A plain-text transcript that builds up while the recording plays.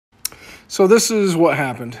So this is what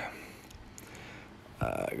happened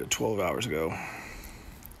 12 hours ago.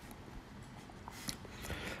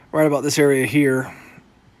 Right about this area here.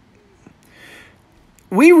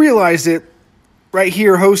 We realized it right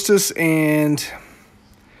here, Hostess and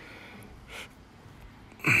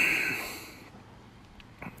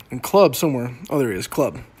Club somewhere. Oh, there he is,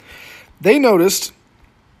 Club. They noticed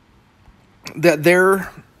that their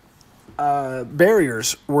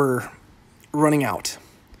barriers were running out.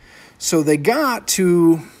 So they got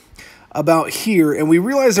to about here, and we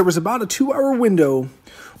realized there was about a 2-hour window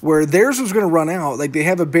where theirs was going to run out. Like, they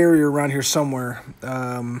have a barrier around here somewhere.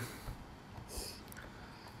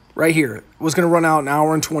 Right here. It was going to run out an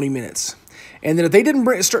hour and 20 minutes. And then if they didn't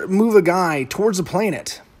move a guy towards the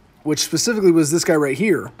planet, which specifically was this guy right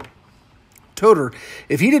here, Toter,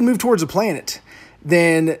 if he didn't move towards the planet,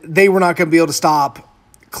 then they were not going to be able to stop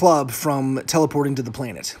Club from teleporting to the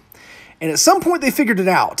planet. And at some point they figured it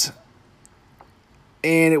out.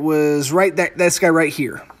 And it was right this guy right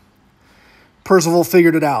here. Percival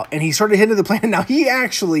figured it out. And he started heading to the planet. Now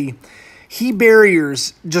he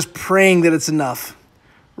barriers just praying that it's enough.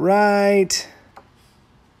 Right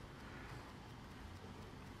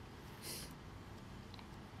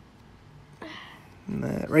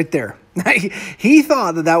there. He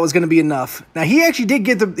thought that was going to be enough. Now he actually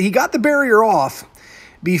did he got the barrier off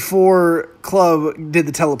before Club did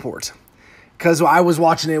the teleport. Because I was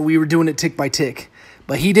watching it, we were doing it tick by tick.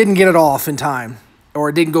 But he didn't get it off in time, or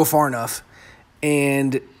it didn't go far enough.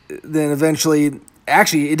 And then eventually,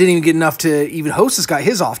 actually, it didn't even get enough to even Hostess got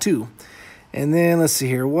his off too. And then let's see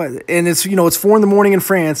here, and it's it's 4 in the morning in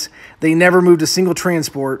France. They never moved a single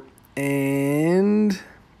transport, and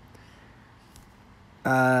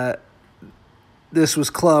this was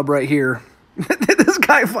Club right here. This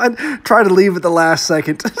guy tried to leave at the last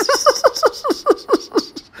second.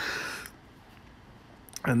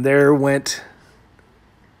 And there went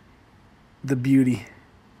the beauty.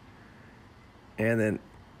 And then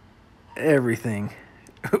everything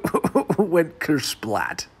went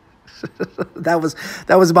kersplat. that was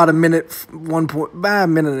about a minute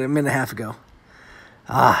and a half ago.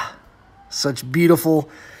 Such beautiful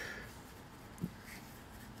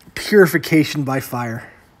purification by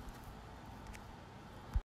fire.